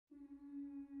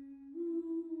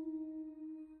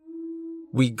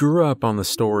We grew up on the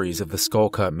stories of the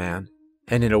Skullcut Man,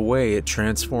 and in a way it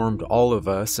transformed all of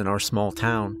us in our small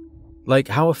town. Like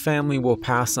how a family will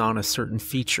pass on a certain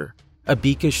feature, a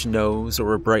beakish nose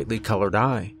or a brightly colored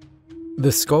eye. The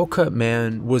Skullcut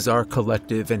Man was our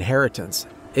collective inheritance.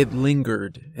 It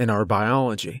lingered in our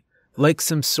biology, like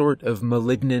some sort of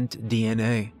malignant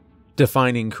DNA,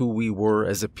 defining who we were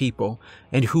as a people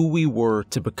and who we were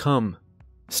to become.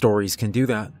 Stories can do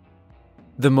that.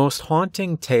 The most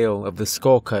haunting tale of the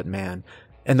Skullcut Man,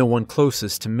 and the one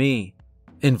closest to me,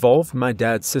 involved my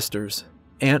dad's sisters,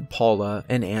 Aunt Paula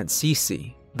and Aunt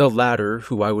Cece, the latter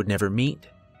who I would never meet.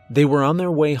 They were on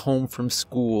their way home from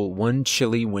school one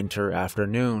chilly winter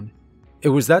afternoon. It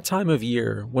was that time of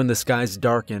year when the skies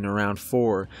darken around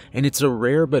 4, and it's a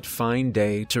rare but fine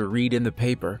day to read in the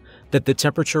paper that the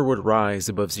temperature would rise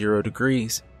above 0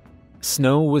 degrees.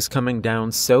 Snow was coming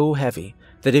down so heavy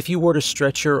that if you were to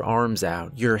stretch your arms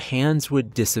out, your hands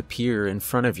would disappear in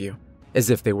front of you, as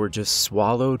if they were just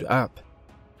swallowed up.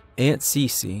 Aunt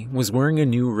Cece was wearing a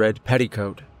new red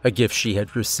petticoat, a gift she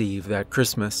had received that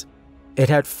Christmas. It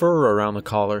had fur around the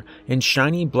collar and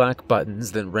shiny black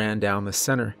buttons that ran down the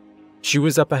center. She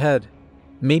was up ahead,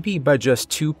 maybe by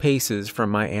just 2 paces from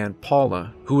my Aunt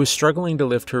Paula, who was struggling to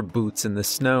lift her boots in the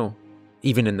snow.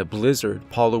 Even in the blizzard,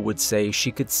 Paula would say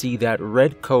she could see that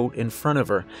red coat in front of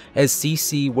her as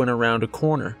Cece went around a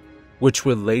corner, which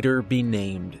would later be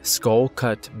named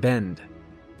Skullcut Bend.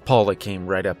 Paula came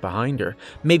right up behind her,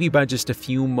 maybe by just a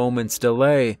few moments'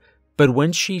 delay, but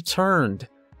when she turned,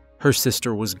 her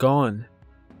sister was gone.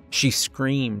 She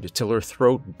screamed till her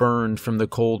throat burned from the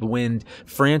cold wind,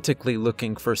 frantically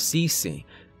looking for Cece,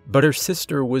 but her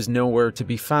sister was nowhere to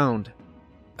be found.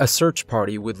 A search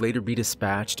party would later be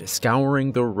dispatched,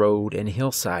 scouring the road and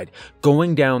hillside,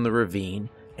 going down the ravine,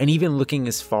 and even looking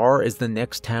as far as the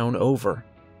next town over.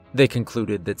 They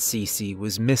concluded that Cece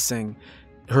was missing,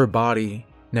 her body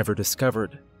never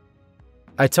discovered.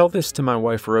 I tell this to my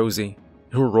wife Rosie,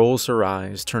 who rolls her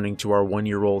eyes, turning to our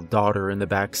 1-year-old daughter in the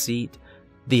back seat.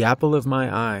 The apple of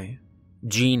my eye,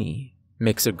 Jeannie,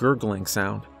 makes a gurgling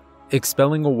sound,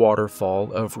 expelling a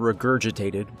waterfall of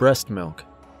regurgitated breast milk.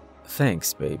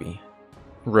 "Thanks, baby,"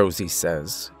 Rosie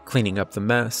says, cleaning up the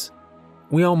mess.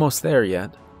 "We almost there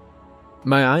yet?"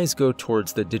 My eyes go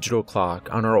towards the digital clock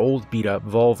on our old beat-up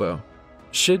Volvo.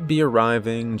 Should be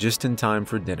arriving just in time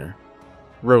for dinner.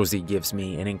 Rosie gives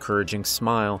me an encouraging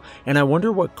smile, and I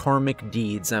wonder what karmic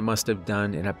deeds I must have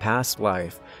done in a past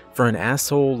life for an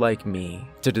asshole like me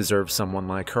to deserve someone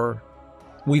like her.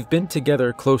 We've been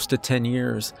together close to 10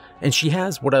 years, and she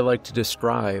has what I like to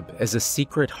describe as a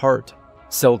secret heart,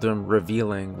 seldom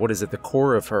revealing what is at the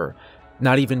core of her,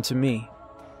 not even to me.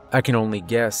 I can only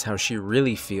guess how she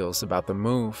really feels about the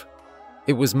move.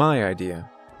 It was my idea,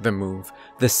 the move,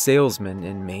 the salesman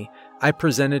in me. I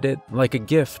presented it like a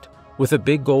gift, with a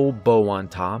big old bow on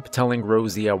top, telling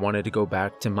Rosie I wanted to go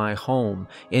back to my home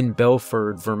in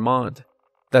Belford, Vermont.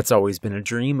 That's always been a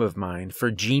dream of mine,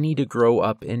 for Jeannie to grow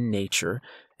up in nature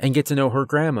and get to know her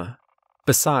grandma.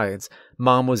 Besides,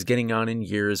 Mom was getting on in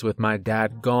years with my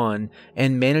dad gone,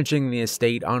 and managing the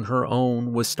estate on her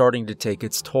own was starting to take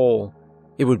its toll.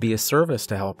 It would be a service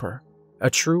to help her, a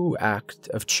true act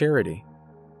of charity.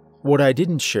 What I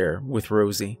didn't share with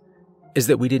Rosie is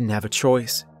that we didn't have a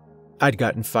choice. I'd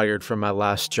gotten fired from my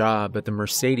last job at the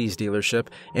Mercedes dealership,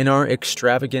 and our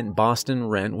extravagant Boston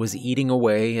rent was eating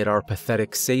away at our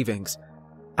pathetic savings.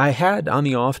 I had, on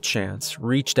the off chance,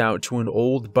 reached out to an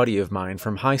old buddy of mine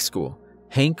from high school,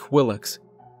 Hank Willix,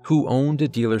 who owned a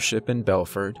dealership in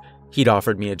Belford. He'd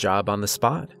offered me a job on the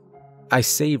spot. I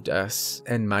saved us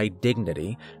and my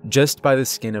dignity just by the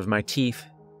skin of my teeth.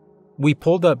 We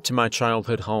pulled up to my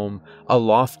childhood home, a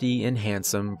lofty and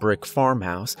handsome brick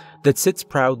farmhouse that sits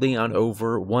proudly on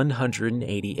over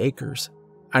 180 acres.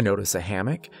 I notice a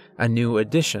hammock, a new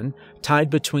addition, tied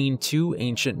between 2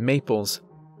 ancient maples.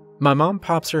 My mom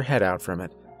pops her head out from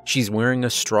it. She's wearing a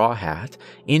straw hat.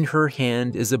 In her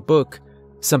hand is a book,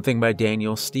 something by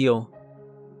Daniel Steele.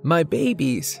 "My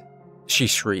babies!" she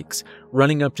shrieks,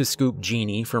 running up to scoop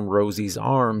Jeannie from Rosie's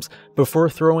arms before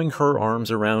throwing her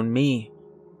arms around me.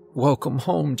 "Welcome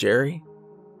home, Jerry."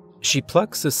 She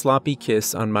plucks a sloppy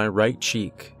kiss on my right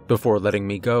cheek before letting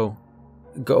me go.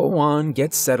 "Go on,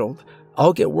 get settled.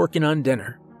 I'll get working on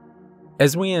dinner."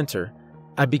 As we enter,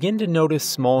 I begin to notice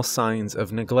small signs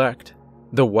of neglect.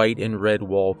 The white and red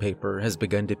wallpaper has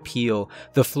begun to peel,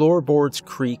 the floorboards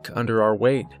creak under our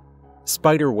weight.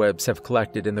 Spider webs have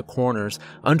collected in the corners,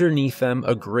 underneath them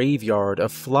a graveyard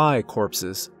of fly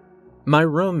corpses. My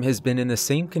room has been in the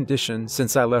same condition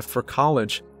since I left for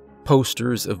college.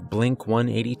 Posters of Blink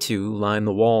 182 line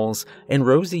the walls, and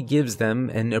Rosie gives them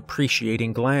an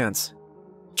appreciating glance.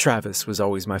 Travis was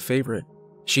always my favorite,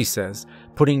 she says,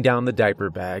 putting down the diaper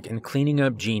bag and cleaning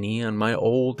up Jeannie on my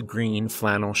old green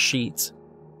flannel sheets.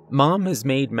 Mom has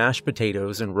made mashed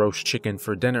potatoes and roast chicken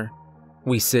for dinner.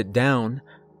 We sit down,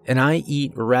 and I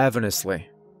eat ravenously.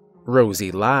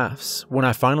 Rosie laughs when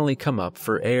I finally come up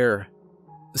for air.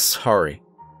 Sorry,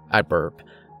 I burp,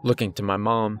 looking to my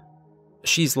mom.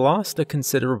 She's lost a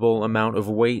considerable amount of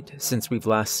weight since we've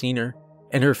last seen her,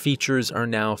 and her features are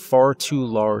now far too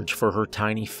large for her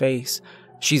tiny face.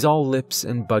 She's all lips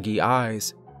and buggy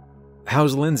eyes.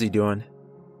 How's Lindsay doing?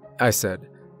 I said,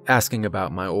 asking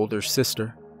about my older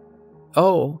sister.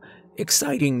 Oh,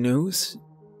 exciting news.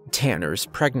 Tanner's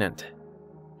pregnant.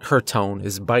 Her tone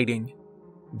is biting.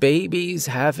 Babies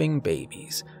having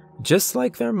babies, just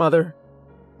like their mother.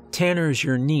 Tanner's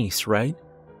your niece, right?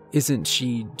 Isn't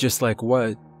she just like,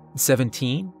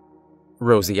 17?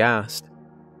 Rosie asked.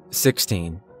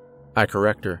 16. I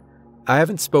correct her. I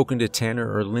haven't spoken to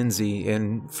Tanner or Lindsay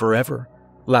in forever.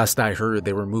 Last I heard,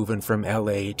 they were moving from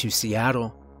LA to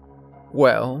Seattle.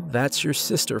 Well, that's your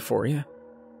sister for you,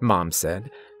 Mom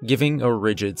said, giving a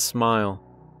rigid smile.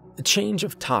 A change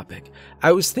of topic.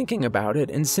 I was thinking about it,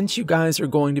 and since you guys are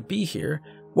going to be here,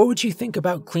 what would you think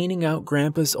about cleaning out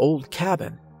Grandpa's old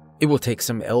cabin? It will take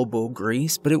some elbow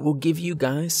grease, but it will give you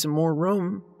guys some more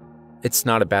room. It's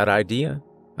not a bad idea,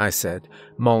 I said,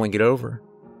 mulling it over.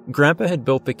 Grandpa had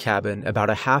built the cabin about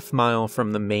a half-mile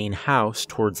from the main house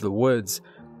towards the woods.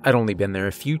 I'd only been there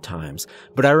a few times,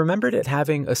 but I remembered it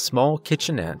having a small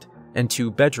kitchenette and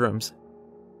 2 bedrooms.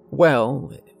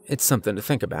 Well, it's something to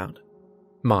think about,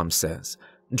 Mom says,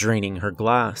 draining her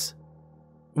glass.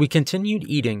 We continued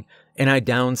eating, and I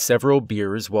downed several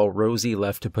beers while Rosie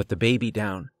left to put the baby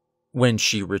down. When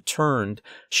she returned,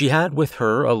 she had with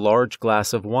her a large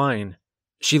glass of wine.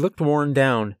 She looked worn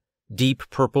down, deep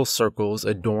purple circles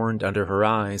adorned under her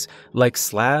eyes, like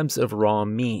slabs of raw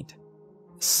meat.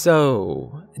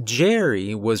 So,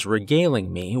 Jerry was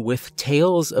regaling me with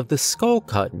tales of the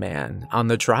Skullcut Man on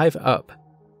the drive up,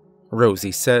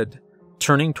 Rosie said,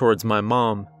 turning towards my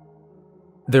mom.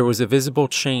 There was a visible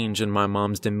change in my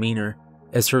mom's demeanor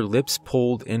as her lips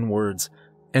pulled inwards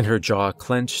and her jaw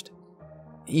clenched.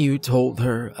 You told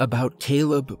her about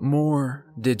Caleb Moore,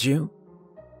 did you?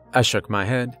 I shook my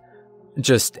head.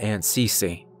 Just Aunt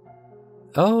Cece.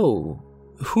 Oh,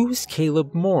 who's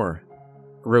Caleb Moore?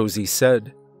 Rosie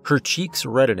said, her cheeks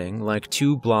reddening like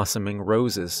 2 blossoming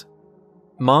roses.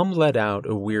 Mom let out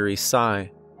a weary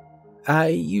sigh. I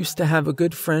used to have a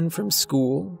good friend from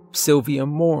school, Sylvia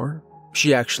Moore.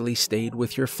 She actually stayed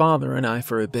with your father and I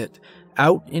for a bit,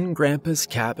 out in Grandpa's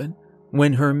cabin,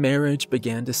 when her marriage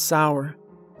began to sour.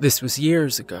 This was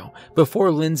years ago, before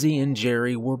Lindsay and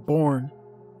Jerry were born.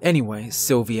 Anyway,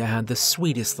 Sylvia had the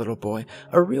sweetest little boy,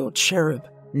 a real cherub,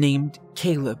 named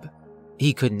Caleb.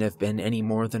 He couldn't have been any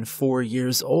more than 4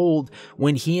 years old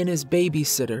when he and his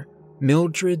babysitter,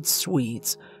 Mildred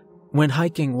Sweets, went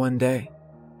hiking one day.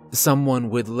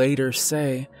 Someone would later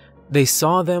say they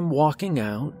saw them walking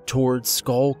out towards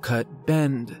Skullcut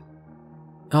Bend.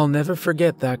 I'll never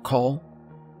forget that call.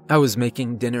 I was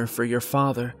making dinner for your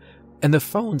father, and the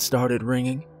phone started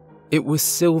ringing. It was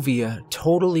Sylvia,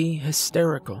 totally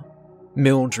hysterical.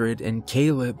 Mildred and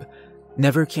Caleb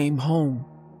never came home.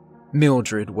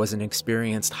 Mildred was an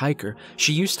experienced hiker.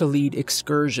 She used to lead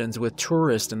excursions with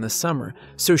tourists in the summer,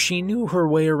 so she knew her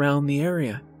way around the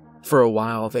area. For a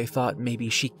while, they thought maybe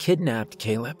she kidnapped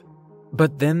Caleb.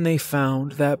 But then they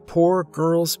found that poor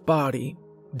girl's body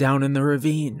down in the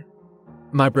ravine.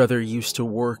 My brother used to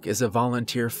work as a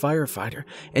volunteer firefighter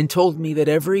and told me that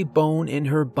every bone in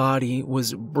her body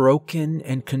was broken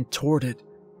and contorted.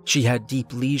 She had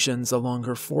deep lesions along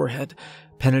her forehead,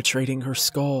 penetrating her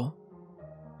skull.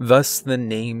 Thus the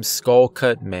name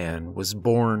Skullcut Man was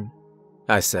born,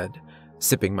 I said,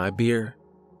 sipping my beer.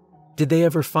 Did they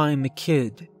ever find the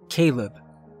kid, Caleb?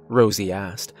 Rosie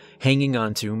asked, hanging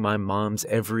onto my mom's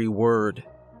every word.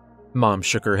 Mom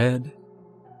shook her head.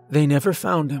 They never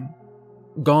found him.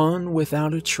 Gone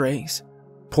without a trace.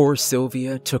 Poor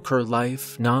Sylvia took her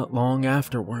life not long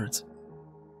afterwards.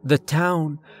 The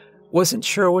town wasn't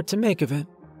sure what to make of it.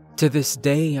 To this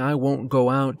day, I won't go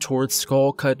out towards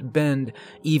Skullcut Bend,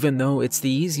 even though it's the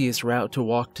easiest route to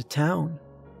walk to town.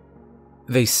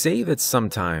 They say that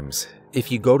sometimes,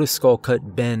 if you go to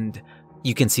Skullcut Bend,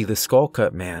 you can see the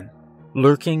Skullcut Man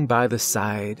lurking by the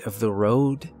side of the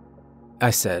road, I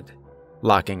said,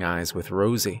 locking eyes with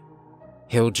Rosie.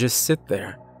 He'll just sit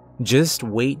there, just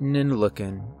waiting and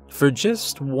looking for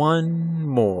just one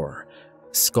more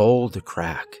skull to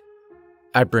crack.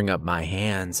 I bring up my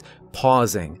hands,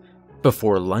 pausing,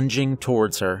 before lunging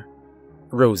towards her.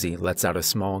 Rosie lets out a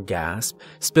small gasp,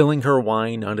 spilling her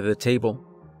wine onto the table.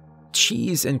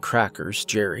 "Cheese and crackers,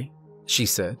 Jerry," she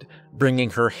said,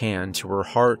 bringing her hand to her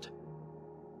heart.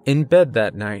 In bed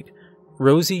that night,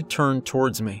 Rosie turned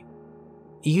towards me.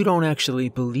 "You don't actually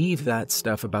believe that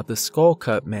stuff about the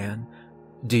Skullcut Man,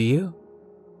 do you?"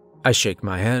 I shake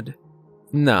my head.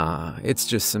 "Nah, it's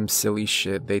just some silly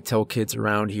shit they tell kids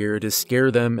around here to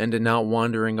scare them into not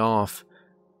wandering off.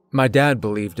 My dad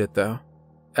believed it, though.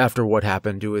 After what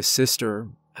happened to his sister,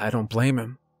 I don't blame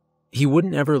him. He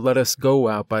wouldn't ever let us go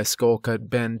out by Skullcut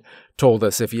Bend, told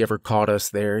us if he ever caught us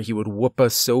there, he would whoop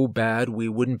us so bad we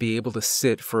wouldn't be able to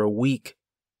sit for a week."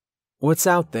 "What's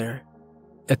out there?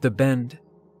 At the bend?"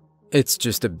 "It's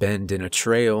just a bend in a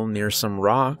trail near some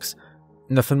rocks.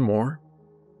 Nothing more."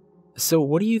 "So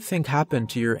what do you think happened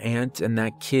to your aunt and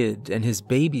that kid and his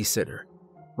babysitter?"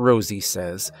 Rosie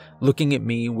says, looking at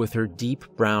me with her deep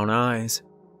brown eyes.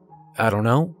 "I don't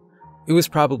know. It was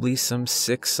probably some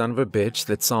sick son of a bitch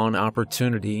that saw an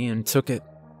opportunity and took it."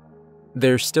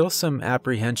 There's still some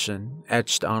apprehension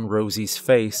etched on Rosie's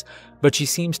face, but she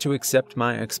seems to accept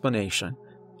my explanation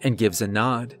and gives a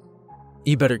nod.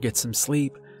 "You better get some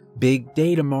sleep. Big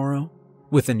day tomorrow,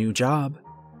 with a new job."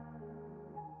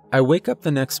 I wake up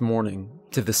the next morning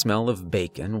to the smell of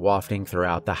bacon wafting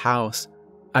throughout the house.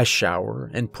 I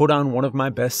shower and put on one of my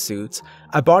best suits.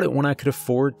 I bought it when I could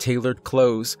afford tailored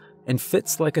clothes, and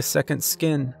fits like a second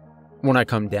skin. When I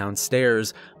come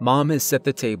downstairs, Mom has set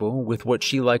the table with what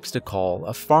she likes to call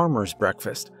a farmer's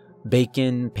breakfast: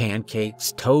 bacon,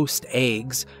 pancakes, toast,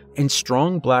 eggs, and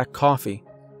strong black coffee.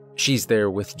 She's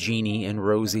there with Jeannie and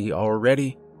Rosie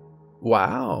already.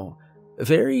 "Wow,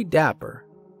 very dapper,"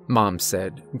 Mom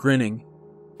said, grinning.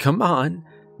 "Come on,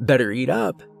 better eat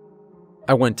up."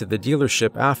 I went to the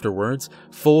dealership afterwards,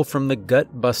 full from the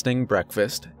gut-busting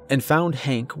breakfast, and found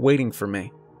Hank waiting for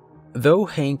me. Though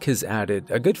Hank has added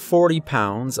a good 40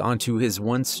 pounds onto his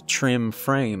once trim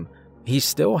frame, he's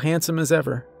still handsome as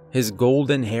ever, his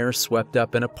golden hair swept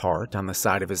up in a part on the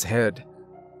side of his head.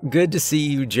 "Good to see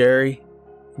you, Jerry.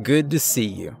 Good to see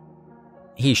you."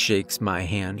 He shakes my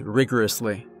hand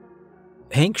rigorously.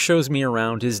 Hank shows me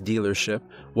around his dealership,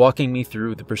 walking me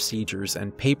through the procedures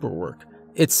and paperwork.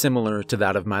 It's similar to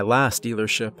that of my last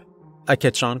dealership. I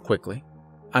catch on quickly.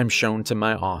 I'm shown to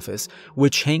my office,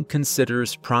 which Hank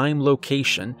considers prime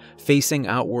location, facing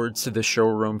outwards to the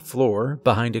showroom floor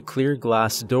behind a clear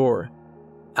glass door.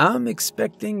 "I'm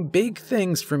expecting big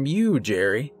things from you,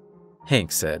 Jerry,"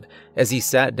 Hank said as he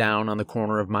sat down on the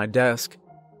corner of my desk.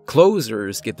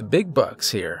 "Closers get the big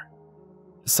bucks here."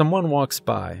 Someone walks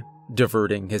by,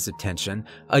 diverting his attention,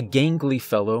 a gangly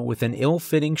fellow with an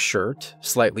ill-fitting shirt,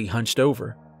 slightly hunched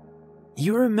over.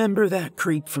 "You remember that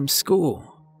creep from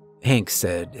school?" Hank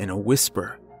said in a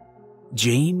whisper.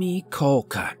 "Jamie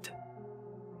Colcutt."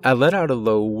 I let out a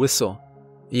low whistle.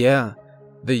 "Yeah,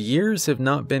 the years have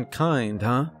not been kind,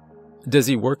 huh? Does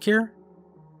he work here?"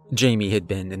 Jamie had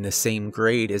been in the same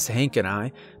grade as Hank and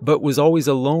I, but was always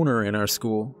a loner in our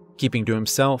school, keeping to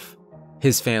himself.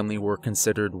 His family were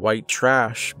considered white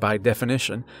trash by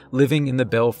definition, living in the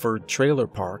Belford trailer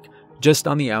park, just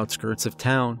on the outskirts of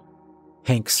town.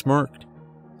 Hank smirked.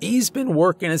 "He's been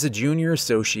working as a junior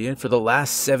associate for the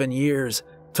last 7 years.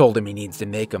 Told him he needs to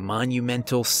make a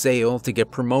monumental sale to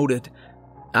get promoted.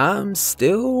 I'm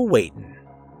still waiting."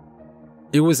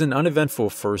 It was an uneventful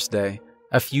first day.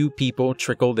 A few people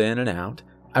trickled in and out.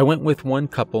 I went with one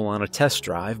couple on a test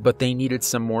drive, but they needed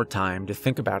some more time to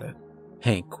think about it.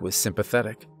 Hank was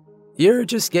sympathetic. "You're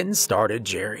just getting started,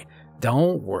 Jerry.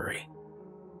 Don't worry."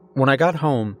 When I got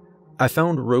home, I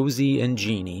found Rosie and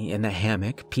Jeannie in the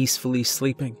hammock peacefully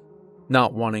sleeping.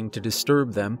 Not wanting to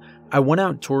disturb them, I went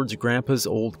out towards Grandpa's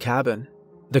old cabin.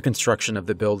 The construction of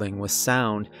the building was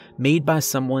sound, made by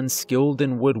someone skilled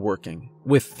in woodworking,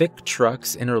 with thick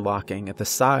trucks interlocking at the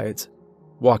sides.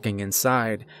 Walking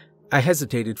inside, I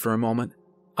hesitated for a moment,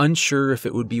 unsure if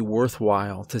it would be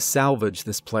worthwhile to salvage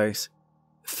this place.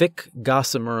 Thick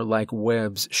gossamer-like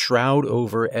webs shroud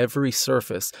over every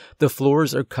surface. The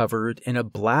floors are covered in a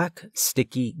black,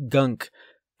 sticky gunk,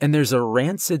 and there's a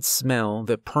rancid smell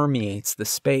that permeates the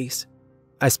space.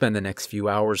 I spend the next few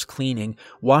hours cleaning,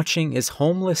 watching as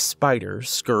homeless spiders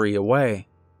scurry away.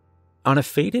 On a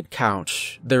faded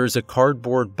couch, there is a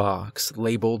cardboard box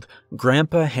labeled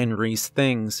Grandpa Henry's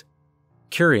Things.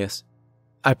 Curious,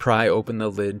 I pry open the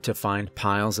lid to find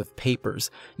piles of papers,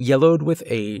 yellowed with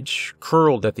age,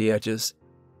 curled at the edges.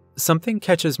 Something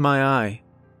catches my eye,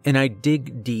 and I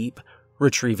dig deep,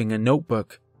 retrieving a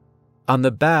notebook. On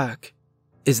the back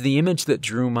is the image that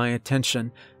drew my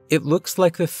attention. It looks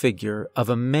like the figure of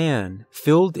a man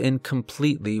filled in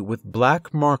completely with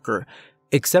black marker,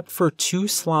 except for 2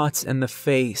 slots in the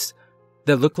face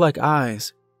that look like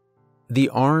eyes. The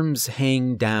arms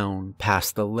hang down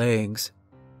past the legs,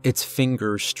 its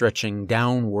fingers stretching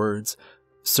downwards,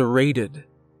 serrated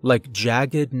like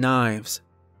jagged knives.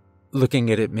 Looking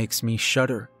at it makes me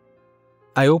shudder.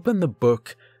 I opened the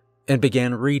book and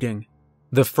began reading,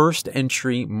 the first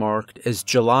entry marked as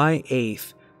July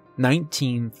 8th,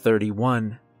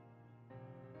 1931.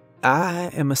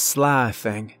 I am a sly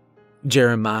thing.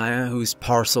 Jeremiah, whose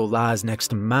parcel lies next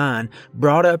to mine,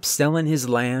 brought up selling his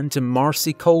land to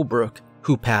Marcy Colebrook,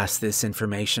 who passed this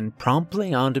information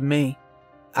promptly on to me.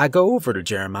 I go over to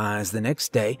Jeremiah's the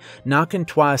next day, knocking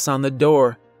twice on the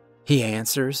door. He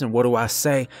answers, and what do I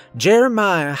say?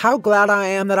 Jeremiah, how glad I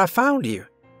am that I found you.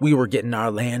 We were getting our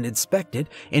land inspected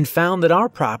and found that our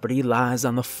property lies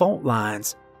on the fault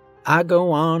lines. I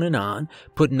go on,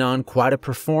 putting on quite a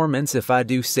performance if I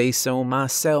do say so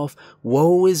myself.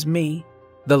 Woe is me.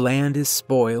 The land is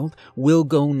spoiled, will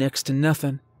go next to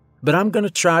nothing, but I'm going to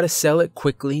try to sell it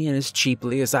quickly and as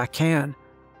cheaply as I can.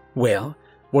 Well,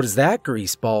 what does that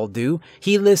greaseball do?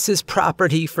 He lists his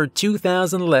property for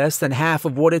 $2,000 less than half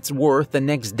of what it's worth the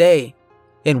next day.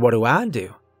 And what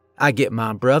do? I get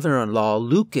my brother-in-law,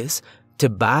 Lucas, to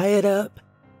buy it up,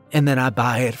 and then I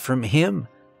buy it from him.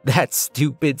 That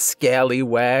stupid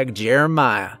scallywag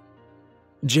Jeremiah.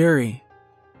 Jerry,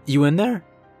 you in there?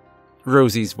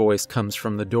 Rosie's voice comes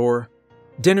from the door.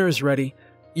 Dinner's ready.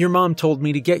 Your mom told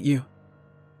me to get you.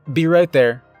 Be right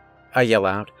there, I yell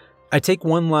out. I take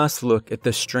one last look at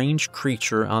the strange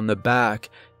creature on the back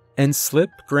and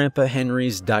slip Grandpa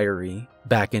Henry's diary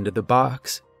back into the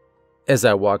box. As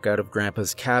I walk out of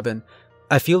Grandpa's cabin,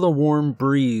 I feel a warm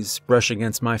breeze brush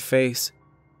against my face.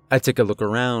 I take a look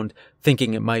around,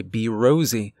 thinking it might be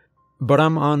Rosie, but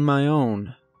I'm on my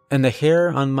own, and the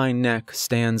hair on my neck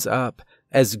stands up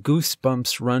as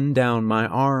goosebumps run down my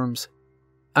arms.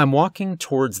 I'm walking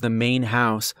towards the main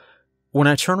house when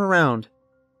I turn around.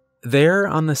 There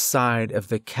on the side of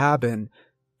the cabin,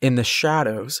 in the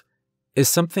shadows, is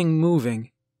something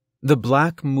moving. The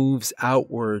black moves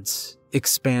outwards,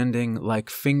 expanding like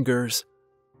fingers.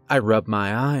 I rub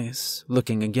my eyes,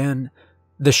 looking again.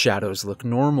 The shadows look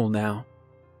normal now.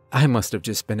 I must have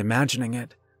just been imagining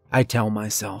it, I tell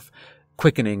myself,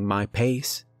 quickening my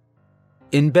pace.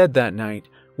 In bed that night,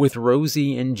 with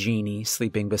Rosie and Jeannie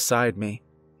sleeping beside me,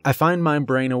 I find my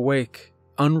brain awake,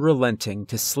 unrelenting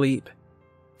to sleep.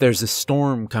 There's a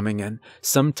storm coming in,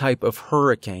 some type of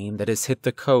hurricane that has hit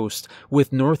the coast,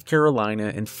 with North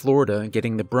Carolina and Florida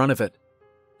getting the brunt of it.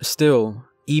 Still,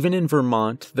 even in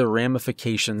Vermont, the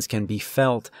ramifications can be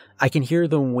felt. I can hear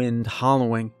the wind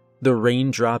hollowing, the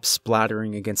raindrops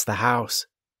splattering against the house.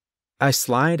 I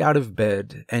slide out of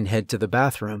bed and head to the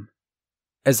bathroom.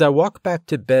 As I walk back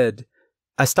to bed,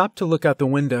 I stop to look out the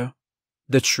window.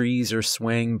 The trees are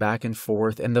swaying back and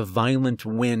forth in the violent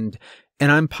wind,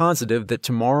 and I'm positive that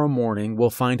tomorrow morning we'll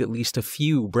find at least a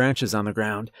few branches on the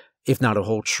ground, if not a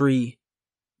whole tree.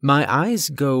 My eyes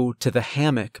go to the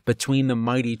hammock between the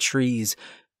mighty trees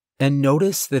and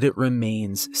notice that it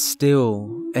remains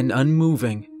still and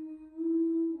unmoving.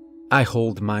 I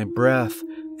hold my breath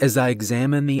as I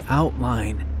examine the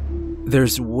outline.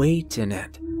 There's weight in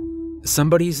it.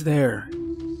 Somebody's there.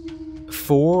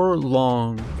 4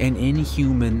 long and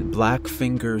inhuman black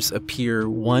fingers appear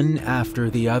one after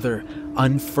the other,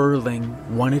 unfurling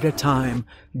one at a time,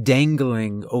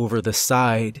 dangling over the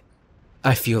side.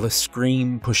 I feel a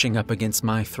scream pushing up against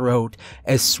my throat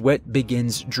as sweat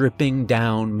begins dripping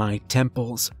down my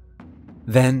temples.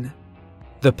 Then,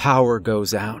 the power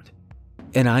goes out,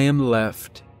 and I am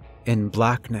left in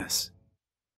blackness.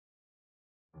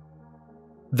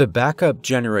 The backup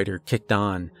generator kicked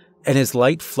on, and as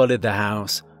light flooded the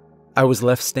house, I was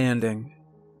left standing,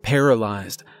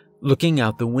 paralyzed, looking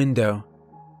out the window.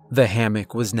 The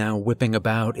hammock was now whipping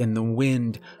about in the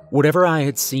wind, whatever I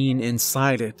had seen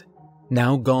inside it.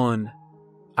 Now gone.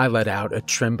 I let out a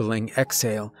trembling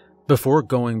exhale before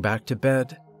going back to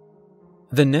bed.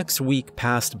 The next week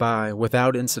passed by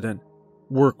without incident.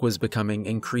 Work was becoming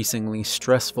increasingly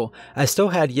stressful. I still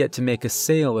had yet to make a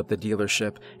sale at the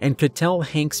dealership and could tell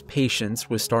Hank's patience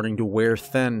was starting to wear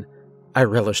thin. I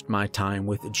relished my time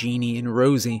with Jeannie and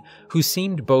Rosie, who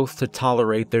seemed both to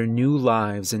tolerate their new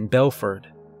lives in Belford.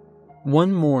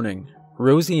 One morning,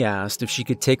 Rosie asked if she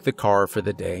could take the car for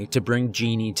the day to bring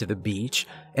Jeannie to the beach,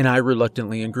 and I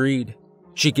reluctantly agreed.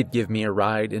 She could give me a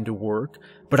ride into work,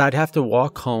 but I'd have to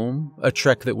walk home, a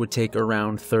trek that would take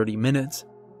around 30 minutes.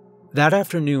 That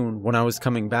afternoon, when I was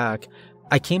coming back,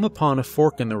 I came upon a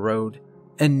fork in the road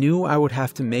and knew I would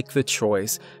have to make the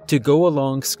choice to go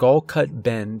along Skullcut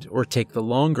Bend or take the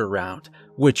longer route,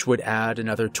 which would add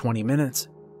another 20 minutes.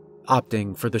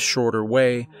 Opting for the shorter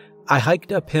way, I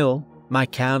hiked uphill, my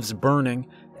calves burning,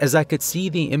 as I could see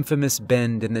the infamous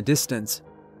bend in the distance.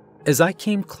 As I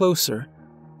came closer,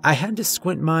 I had to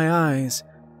squint my eyes.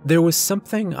 There was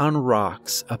something on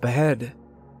rocks up ahead.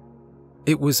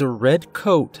 It was a red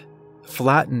coat,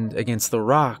 flattened against the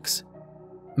rocks.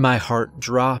 My heart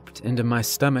dropped into my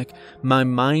stomach, my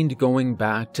mind going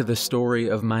back to the story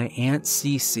of my Aunt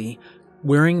Cece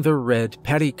wearing the red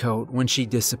petticoat when she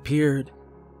disappeared.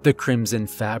 The crimson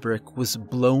fabric was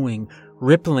blowing,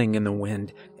 rippling in the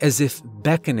wind, as if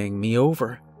beckoning me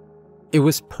over. It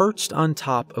was perched on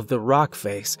top of the rock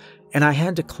face, and I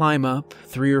had to climb up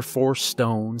 3 or 4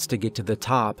 stones to get to the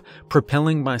top,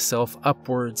 propelling myself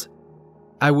upwards.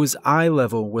 I was eye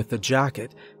level with the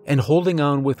jacket, and holding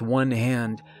on with one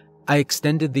hand, I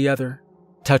extended the other,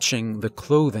 touching the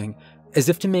clothing as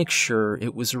if to make sure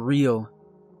it was real.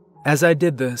 As I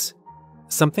did this,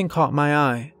 something caught my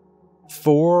eye.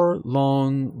 4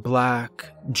 long,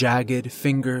 black, jagged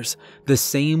fingers, the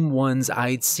same ones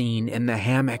I'd seen in the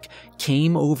hammock,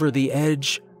 came over the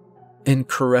edge and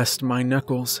caressed my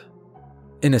knuckles.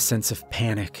 In a sense of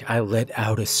panic, I let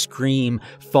out a scream,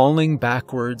 falling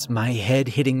backwards, my head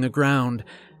hitting the ground,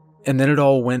 and then it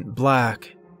all went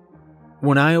black.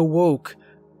 When I awoke,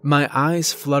 my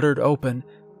eyes fluttered open.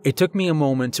 It took me a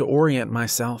moment to orient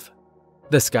myself.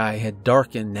 The sky had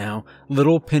darkened now,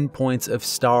 little pinpoints of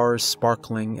stars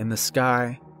sparkling in the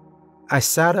sky. I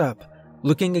sat up,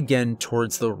 looking again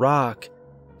towards the rock.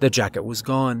 The jacket was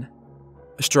gone.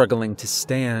 Struggling to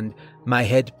stand, my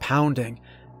head pounding,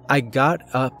 I got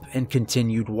up and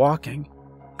continued walking.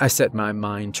 I set my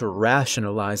mind to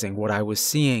rationalizing what I was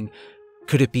seeing.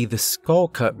 Could it be the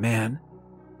Skullcut Man?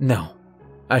 No.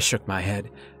 I shook my head.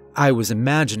 I was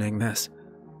imagining this.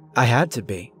 I had to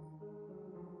be.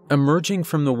 Emerging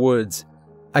from the woods,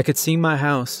 I could see my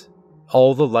house.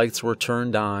 All the lights were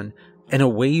turned on, and a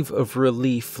wave of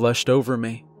relief flushed over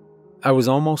me. I was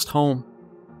almost home.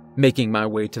 Making my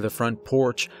way to the front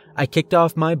porch, I kicked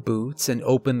off my boots and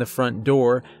opened the front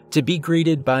door to be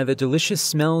greeted by the delicious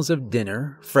smells of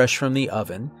dinner, fresh from the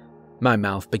oven. My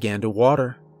mouth began to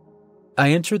water. I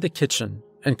entered the kitchen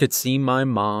and could see my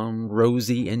mom,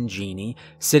 Rosie, and Jeannie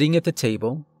sitting at the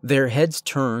table, their heads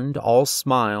turned, all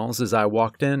smiles as I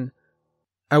walked in.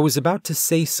 I was about to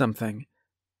say something,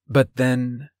 but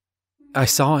then I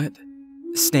saw it,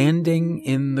 standing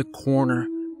in the corner,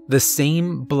 the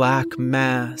same black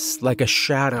mass like a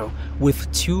shadow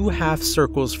with 2 half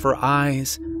circles for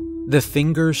eyes, the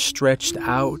fingers stretched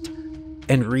out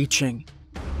and reaching.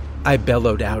 I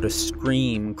bellowed out a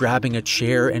scream, grabbing a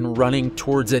chair and running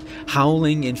towards it,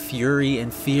 howling in fury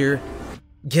and fear.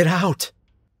 "Get out!"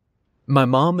 My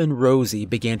mom and Rosie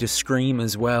began to scream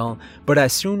as well, but I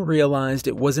soon realized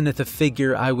it wasn't at the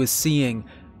figure I was seeing,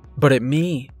 but at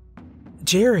me.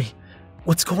 "Jerry,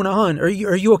 what's going on? Are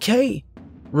you okay?"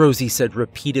 Rosie said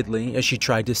repeatedly as she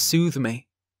tried to soothe me.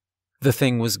 The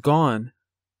thing was gone,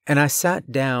 and I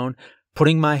sat down,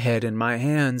 putting my head in my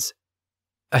hands.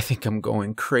 "I think I'm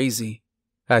going crazy,"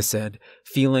 I said,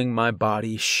 feeling my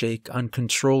body shake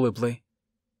uncontrollably.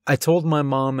 I told my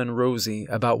mom and Rosie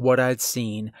about what I'd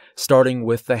seen, starting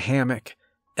with the hammock,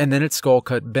 and then at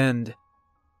Skullcut Bend.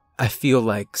 "I feel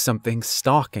like something's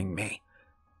stalking me.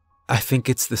 I think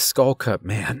it's the Skullcut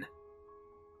Man."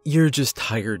 "You're just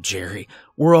tired, Jerry.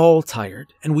 We're all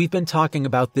tired, and we've been talking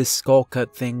about this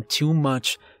Skullcut thing too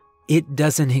much. It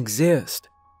doesn't exist,"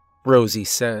 Rosie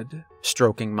said,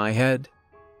 stroking my head.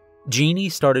 Jeannie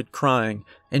started crying,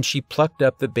 and she plucked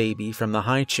up the baby from the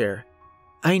high chair.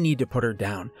 "I need to put her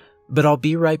down, but I'll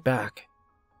be right back."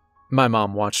 My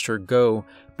mom watched her go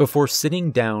before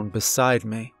sitting down beside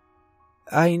me.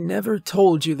 "I never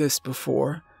told you this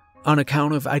before, on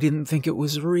account of I didn't think it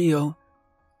was real,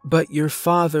 but your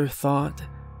father thought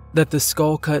that the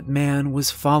Skullcut Man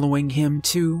was following him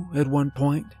too at one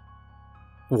point."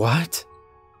 "What?"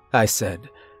 I said,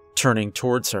 turning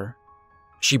towards her.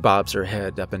 She bobs her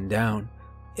head up and down.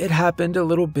 "It happened a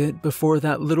little bit before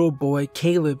that little boy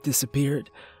Caleb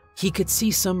disappeared. He could see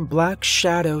some black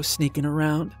shadow sneaking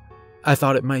around. I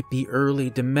thought it might be early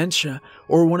dementia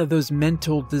or one of those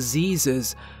mental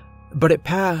diseases, but it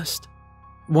passed.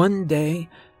 One day,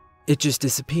 it just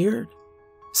disappeared.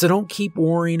 So don't keep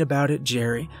worrying about it,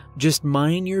 Jerry. Just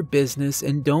mind your business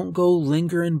and don't go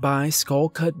lingering by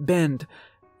Skullcut Bend.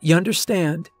 You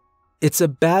understand? It's a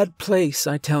bad place,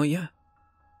 I tell you."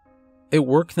 At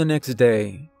work the next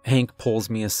day, Hank pulls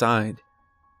me aside.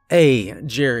 "Hey,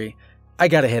 Jerry, I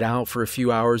gotta head out for a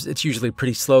few hours. It's usually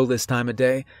pretty slow this time of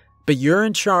day, but you're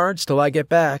in charge till I get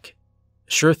back."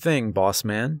 "Sure thing, boss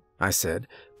man," I said,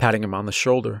 patting him on the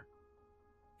shoulder.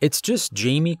 It's just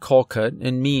Jamie Colcutt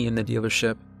and me in the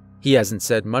dealership. He hasn't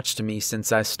said much to me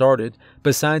since I started,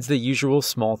 besides the usual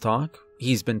small talk.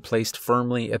 He's been placed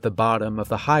firmly at the bottom of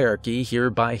the hierarchy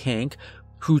here by Hank,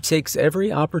 who takes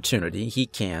every opportunity he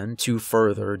can to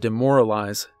further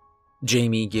demoralize.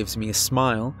 Jamie gives me a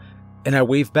smile, and I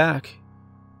wave back.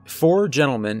 4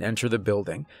 gentlemen enter the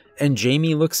building, and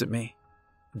Jamie looks at me.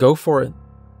 "Go for it,"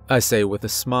 I say with a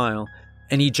smile,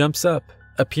 and he jumps up,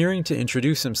 appearing to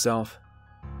introduce himself.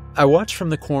 I watch from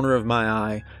the corner of my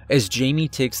eye as Jamie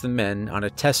takes the men on a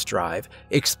test drive,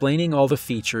 explaining all the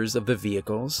features of the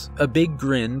vehicles, a big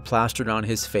grin plastered on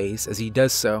his face as he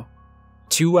does so.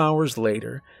 2 hours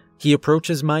later, he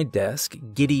approaches my desk,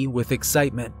 giddy with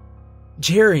excitement.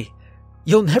 "Jerry,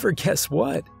 you'll never guess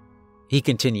what." He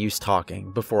continues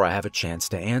talking before I have a chance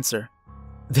to answer.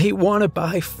 "They want to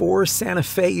buy 4 Santa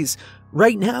Fe's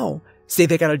right now. Say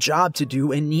they got a job to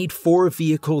do and need 4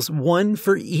 vehicles, 1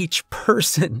 for each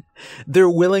person. They're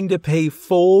willing to pay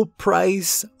full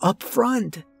price up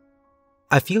front."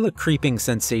 I feel a creeping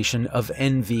sensation of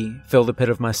envy fill the pit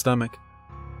of my stomach.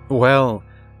 "Well,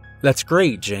 that's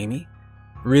great, Jamie.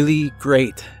 Really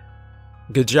great.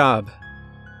 Good job."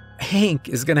 "Hank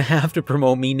is gonna have to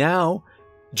promote me now,"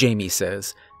 Jamie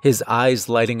says, his eyes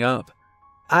lighting up.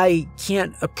 "I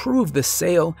can't approve the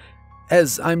sale,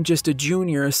 as I'm just a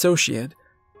junior associate.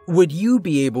 Would you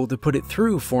be able to put it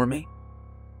through for me?"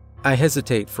 I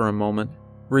hesitate for a moment,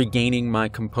 regaining my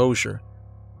composure.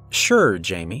 "Sure,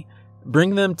 Jamie.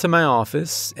 Bring them to my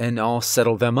office, and I'll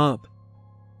settle them up."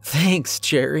 "Thanks,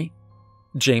 Jerry,"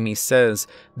 Jamie says,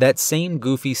 that same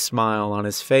goofy smile on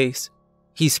his face.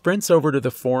 He sprints over to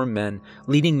the 4 men,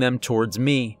 leading them towards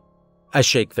me. I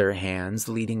shake their hands,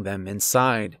 leading them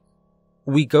inside.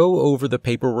 We go over the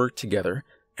paperwork together,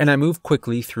 and I move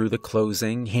quickly through the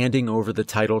closing, handing over the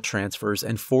title transfers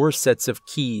and 4 sets of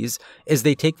keys as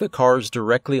they take the cars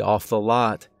directly off the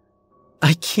lot.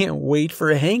 "I can't wait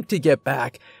for Hank to get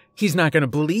back. He's not going to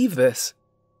believe this,"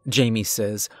 Jamie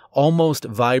says, almost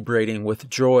vibrating with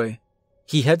joy.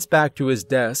 He heads back to his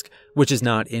desk, which is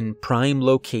not in prime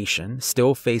location,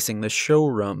 still facing the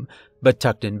showroom, but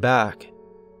tucked in back.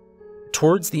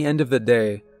 Towards the end of the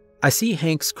day, I see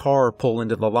Hank's car pull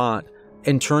into the lot,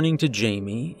 and turning to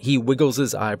Jamie, he wiggles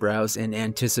his eyebrows in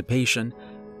anticipation.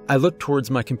 I look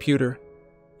towards my computer.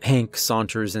 Hank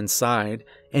saunters inside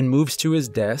and moves to his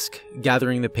desk,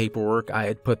 gathering the paperwork I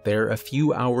had put there a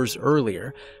few hours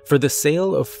earlier for the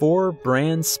sale of 4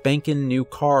 brand spankin' new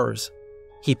cars.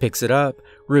 He picks it up,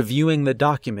 reviewing the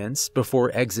documents before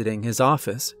exiting his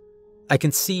office. I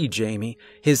can see Jamie,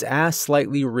 his ass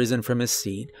slightly risen from his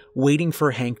seat, waiting for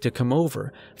Hank to come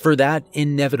over for that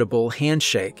inevitable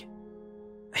handshake.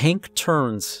 Hank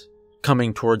turns,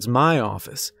 coming towards my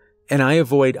office, and I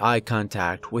avoid eye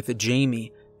contact with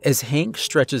Jamie as Hank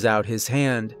stretches out his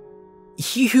hand.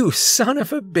 "You son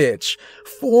of a bitch!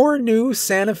 4 new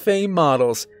Santa Fe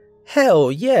models.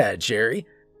 Hell yeah, Jerry.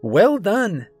 Well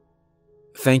done."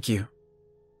 "Thank you,"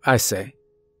 I say,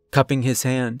 cupping his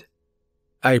hand.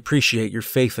 "I appreciate your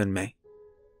faith in me."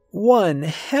 "One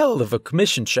hell of a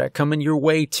commission check coming your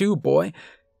way too, boy.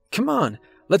 Come on,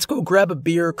 let's go grab a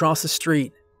beer across the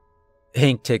street."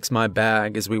 Hank takes my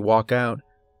bag as we walk out.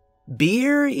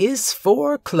 "Beer is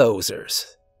for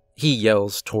closers," he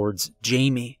yells towards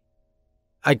Jamie.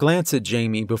 I glance at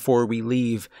Jamie before we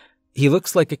leave. He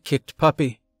looks like a kicked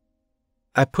puppy.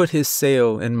 I put his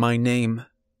sale in my name.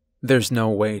 There's no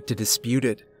way to dispute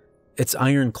it. It's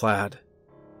ironclad.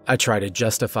 I try to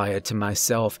justify it to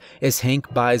myself as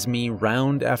Hank buys me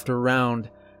round after round.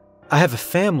 I have a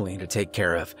family to take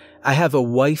care of. I have a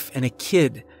wife and a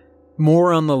kid.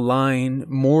 More on the line,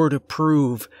 more to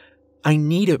prove. I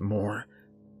need it more.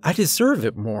 I deserve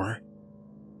it more.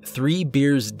 3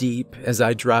 beers deep as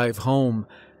I drive home.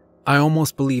 I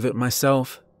almost believe it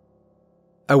myself.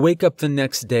 I wake up the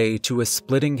next day to a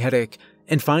splitting headache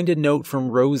and find a note from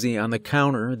Rosie on the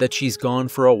counter that she's gone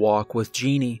for a walk with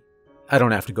Jeannie. I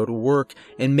don't have to go to work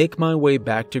and make my way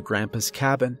back to Grandpa's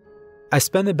cabin. I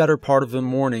spend the better part of the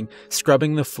morning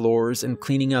scrubbing the floors and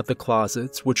cleaning out the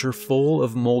closets, which are full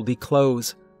of moldy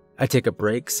clothes. I take a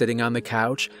break sitting on the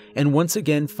couch and once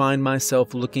again find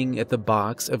myself looking at the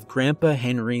box of Grandpa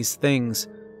Henry's things.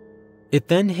 It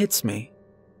then hits me.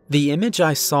 The image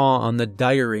I saw on the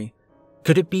diary,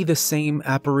 could it be the same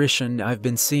apparition I've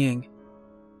been seeing?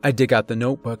 I dig out the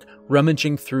notebook,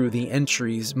 rummaging through the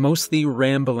entries, mostly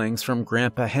ramblings from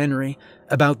Grandpa Henry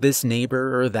about this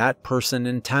neighbor or that person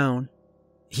in town.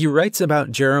 He writes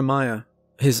about Jeremiah,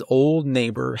 his old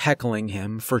neighbor, heckling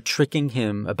him for tricking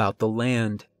him about the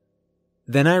land.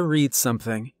 Then I read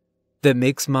something that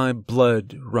makes my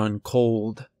blood run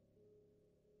cold.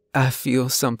 I feel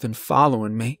something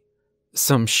following me,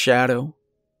 some shadow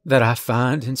that I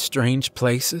find in strange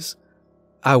places.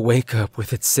 I wake up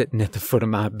with it sitting at the foot of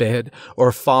my bed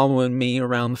or following me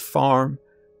around the farm.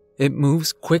 It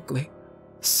moves quickly,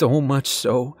 so much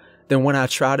so that when I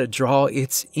try to draw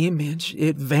its image,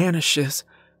 it vanishes.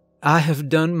 I have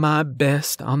done my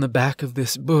best on the back of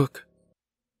this book.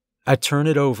 I turn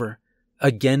it over,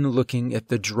 again looking at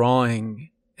the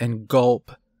drawing, and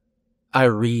gulp. I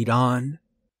read on.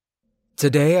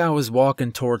 Today I was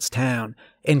walking towards town,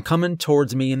 and coming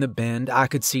towards me in the bend, I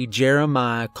could see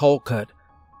Jeremiah Skullcut.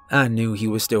 I knew he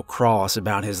was still cross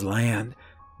about his land,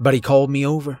 but he called me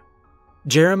over.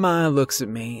 Jeremiah looks at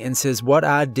me and says what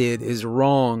I did is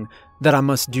wrong, that I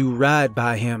must do right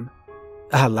by him.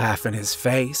 I laugh in his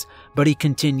face, but he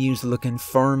continues looking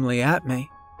firmly at me.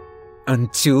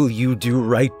 Until you do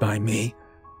right by me,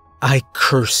 I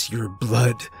curse your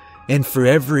blood, and for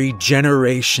every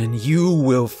generation you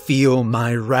will feel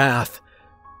my wrath.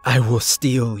 I will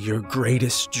steal your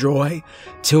greatest joy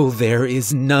till there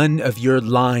is none of your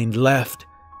line left.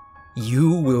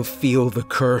 You will feel the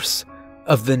curse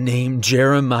of the name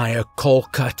Jeremiah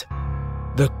Skullcut.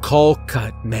 The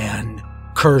Skullcut Man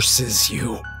curses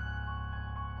you.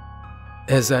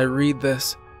 As I read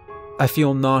this, I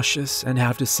feel nauseous and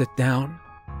have to sit down.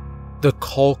 The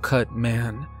Skullcut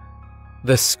Man.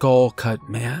 The Skullcut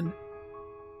Man.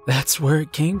 That's where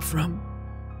it came from.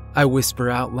 I whisper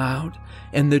out loud,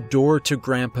 and the door to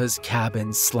Grandpa's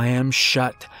cabin slams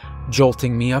shut,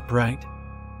 jolting me upright.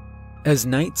 As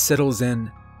night settles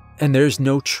in, and there's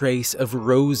no trace of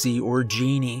Rosie or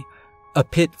Jeannie, a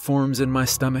pit forms in my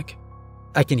stomach.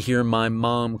 I can hear my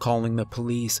mom calling the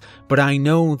police, but I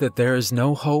know that there is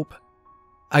no hope.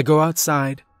 I go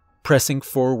outside, pressing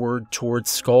forward towards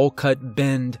Skullcut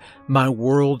Bend, my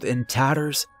world in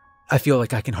tatters. I feel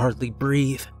like I can hardly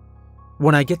breathe.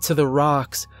 When I get to the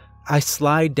rocks, I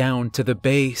slide down to the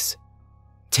base.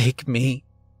 Take me,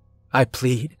 I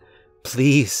plead.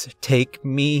 Please take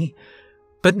me,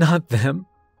 but not them.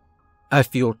 I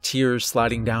feel tears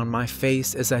sliding down my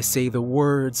face as I say the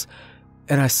words,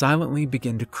 and I silently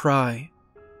begin to cry.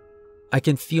 I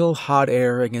can feel hot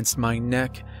air against my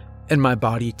neck, and my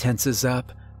body tenses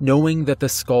up, knowing that the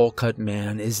Skullcut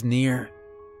Man is near.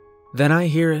 Then I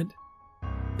hear it.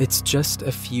 It's just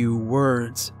a few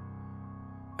words.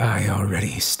 I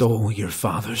already stole your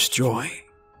father's joy.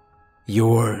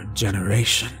 Your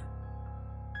generation.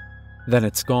 Then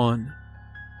it's gone.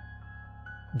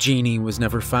 Jeannie was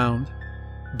never found,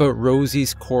 but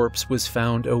Rosie's corpse was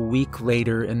found a week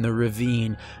later in the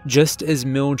ravine, just as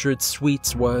Mildred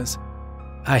Sweet's was.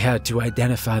 I had to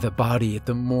identify the body at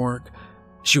the morgue.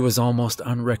 She was almost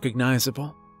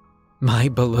unrecognizable. My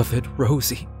beloved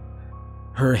Rosie.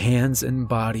 Her hands and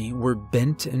body were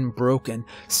bent and broken.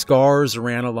 Scars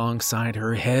ran alongside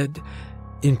her head,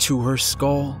 into her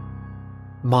skull.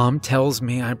 Mom tells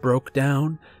me I broke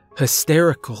down,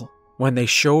 hysterical, when they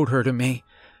showed her to me.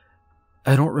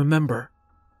 I don't remember.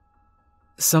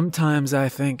 Sometimes I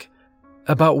think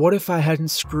about what if I hadn't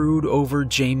screwed over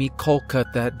Jamie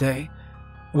Skullcut that day.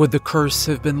 Would the curse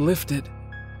have been lifted?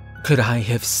 Could I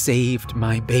have saved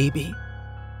my baby?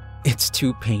 It's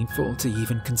too painful to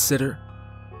even consider.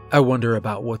 I wonder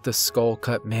about what the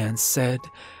Skullcut Man said,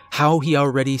 how he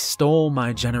already stole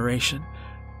my generation.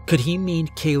 Could he mean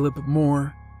Caleb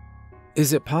more?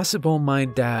 Is it possible my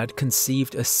dad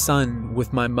conceived a son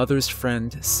with my mother's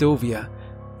friend Sylvia?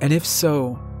 And if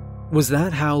so, was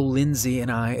that how Lindsay and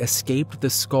I escaped the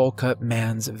Skullcut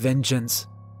Man's vengeance?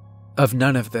 Of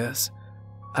none of this,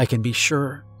 I can be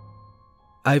sure.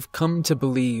 I've come to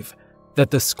believe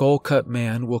that the Skullcut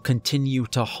Man will continue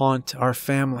to haunt our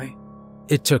family.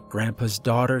 It took Grandpa's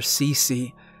daughter,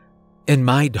 Cece, and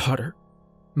my daughter,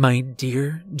 my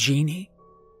dear Jeannie.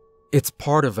 It's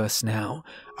part of us now,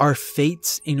 our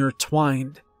fates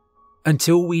intertwined.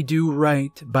 Until we do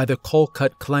right by the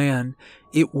Skullcut clan,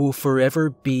 it will forever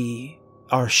be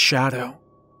our shadow.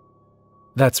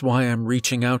 That's why I'm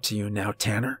reaching out to you now,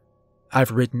 Tanner.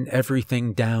 I've written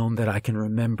everything down that I can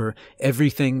remember,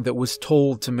 everything that was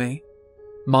told to me.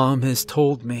 Mom has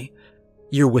told me,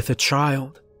 you're with a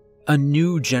child, a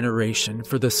new generation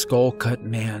for the Skullcut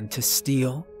Man to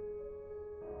steal.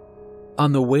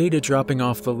 On the way to dropping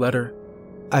off the letter,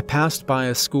 I passed by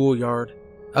a schoolyard,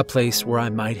 a place where I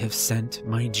might have sent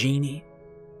my Jeannie.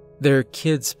 There are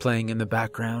kids playing in the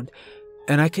background,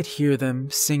 and I could hear them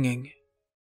singing.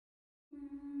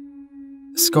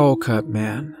 Skullcut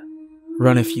Man,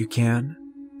 run if you can.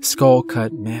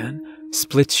 Skullcut Man,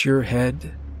 splits your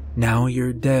head, now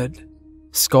you're dead.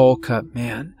 Skullcut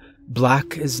Man,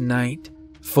 black as night,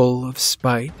 full of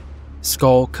spite.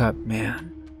 Skullcut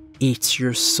Man, eats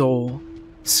your soul.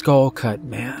 Skullcut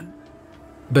Man,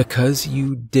 because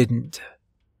you didn't.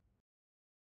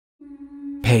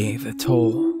 pay the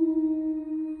toll.